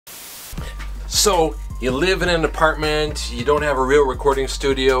So you live in an apartment, you don't have a real recording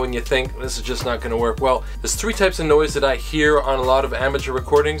studio, and you think this is just not going to work. Well, there's three types of noise that I hear on a lot of amateur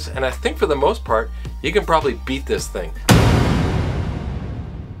recordings, and I think for the most part you can probably beat this thing.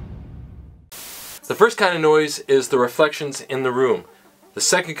 The first kind of noise is the reflections in the room. The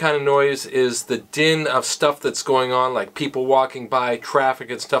second kind of noise is the din of stuff that's going on, like people walking by,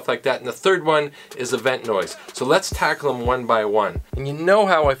 traffic and stuff like that. And the third one is event noise. So let's tackle them one by one. And you know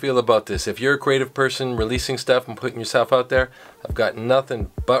how I feel about this. If you're a creative person releasing stuff and putting yourself out there, I've got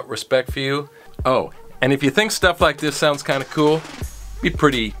nothing but respect for you. Oh, and if you think stuff like this sounds kind of cool, be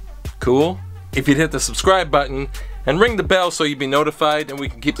pretty cool if you'd hit the subscribe button and ring the bell so you'd be notified and we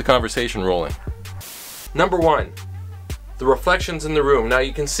can keep the conversation rolling. Number one. The reflections in the room. Now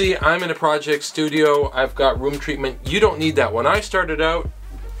you can see I'm in a project studio, I've got room treatment. You don't need that. When I started out,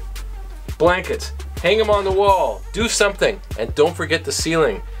 blankets, hang them on the wall, do something, and don't forget the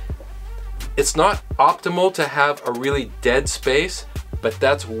ceiling. It's not optimal to have a really dead space, but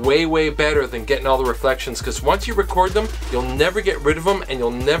that's way better than getting all the reflections, because once you record them, you'll never get rid of them and you'll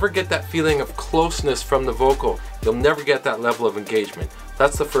never get that feeling of closeness from the vocal. You'll never get that level of engagement.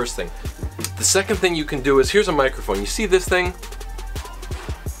 That's the first thing. The second thing you can do is, here's a microphone. You see this thing?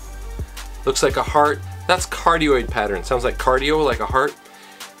 Looks like a heart. That's cardioid pattern. Sounds like cardio, like a heart.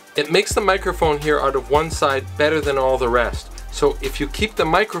 It makes the microphone here out of one side better than all the rest. So if you keep the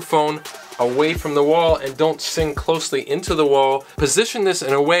microphone away from the wall and don't sing closely into the wall, position this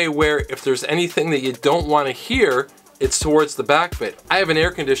in a way where if there's anything that you don't want to hear, it's towards the back bit. I have an air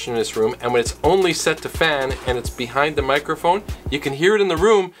conditioner in this room, and when it's only set to fan and it's behind the microphone, you can hear it in the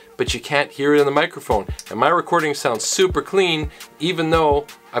room, but you can't hear it in the microphone. And my recording sounds super clean, even though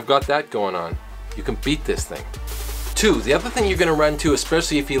I've got that going on. You can beat this thing. Two, the other thing you're gonna run to,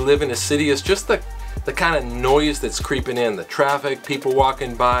 especially if you live in a city, is just the kind of noise that's creeping in, the traffic, people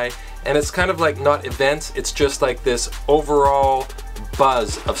walking by, and it's kind of like not events, it's just like this overall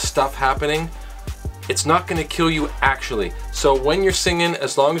buzz of stuff happening. It's not going to kill you actually. So when you're singing,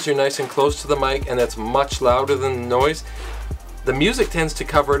 as long as you're nice and close to the mic and that's much louder than the noise, the music tends to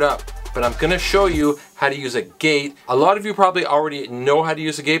cover it up. But I'm going to show you how to use a gate. A lot of you probably already know how to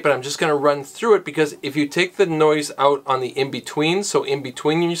use a gate, but I'm just going to run through it, because if you take the noise out on the in-between, so in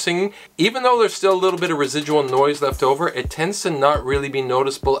between when you're singing, even though there's still a little bit of residual noise left over, it tends to not really be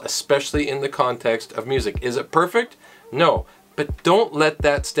noticeable, especially in the context of music. Is it perfect? No. But don't let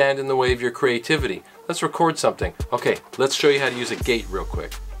that stand in the way of your creativity. Let's record something. Okay, let's show you how to use a gate real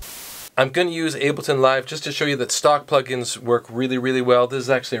quick. I'm going to use Ableton Live just to show you that stock plugins work really well. This is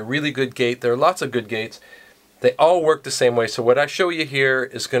actually a really good gate. There are lots of good gates. They all work the same way. So what I show you here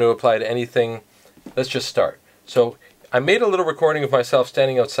is going to apply to anything. Let's just start. So I made a little recording of myself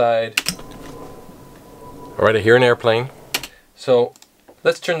standing outside. Alright, I hear an airplane. So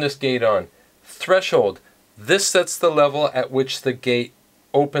let's turn this gate on. Threshold. This sets the level at which the gate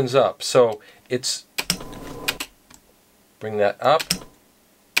opens up. So it's, bring that up.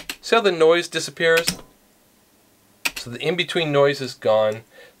 See how the noise disappears? So the in-between noise is gone.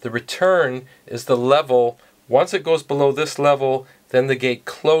 The return is the level. Once it goes below this level, then the gate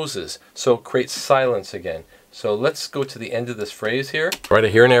closes. So it creates silence again. So let's go to the end of this phrase here. Right, I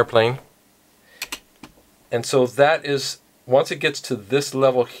hear an airplane. And so that is, once it gets to this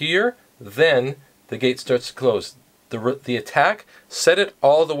level here, then the gate starts to close. The attack, set it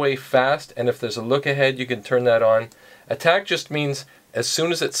all the way fast, and if there's a look ahead, you can turn that on. Attack just means as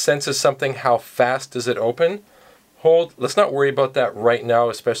soon as it senses something, how fast does it open? Hold, let's not worry about that right now,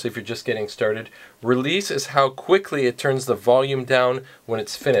 especially if you're just getting started. Release is how quickly it turns the volume down when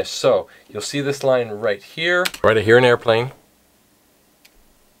it's finished. So, you'll see this line right here. Right, I hear an airplane.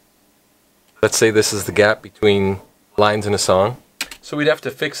 Let's say this is the gap between lines in a song. So we'd have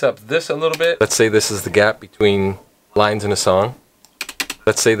to fix up this a little bit. Let's say this is the gap between lines in a song.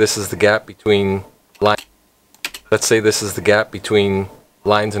 Let's say this is the gap between lines. Let's say this is the gap between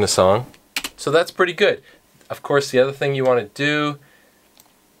lines in a song. So that's pretty good. Of course, the other thing you want to do,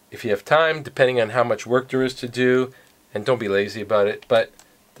 if you have time, depending on how much work there is to do, and don't be lazy about it, but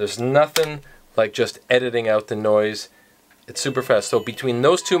there's nothing like just editing out the noise. It's super fast. So between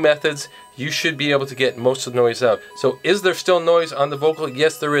those two methods, you should be able to get most of the noise out. So is there still noise on the vocal?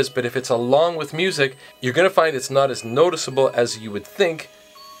 Yes, there is, but if it's along with music, you're going to find it's not as noticeable as you would think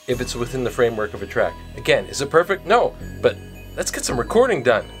if it's within the framework of a track. Again, is it perfect? No, but let's get some recording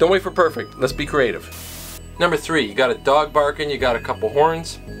done. Don't wait for perfect. Let's be creative. Number three, you got a dog barking, you got a couple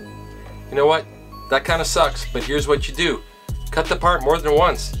horns. You know what? That kind of sucks, but here's what you do. Cut the part more than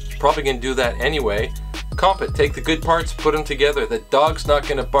once. You're probably going to do that anyway. Comp it. Take the good parts, put them together. The dog's not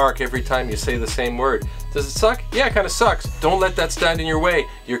going to bark every time you say the same word. Does it suck? Yeah, it kind of sucks. Don't let that stand in your way.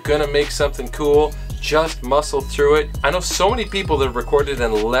 You're going to make something cool. Just muscle through it. I know so many people that have recorded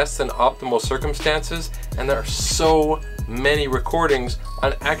in less than optimal circumstances, and there are so many recordings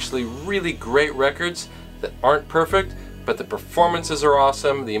on actually really great records that aren't perfect, but the performances are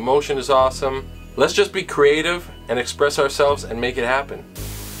awesome, the emotion is awesome. Let's just be creative and express ourselves and make it happen.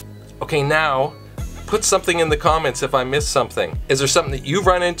 Okay, now, put something in the comments if I missed something. Is there something that you've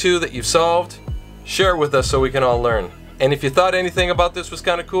run into that you've solved? Share it with us so we can all learn. And if you thought anything about this was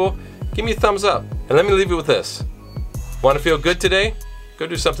kind of cool, give me a thumbs up. And let me leave you with this. Want to feel good today? Go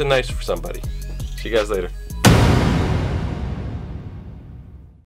do something nice for somebody. See you guys later.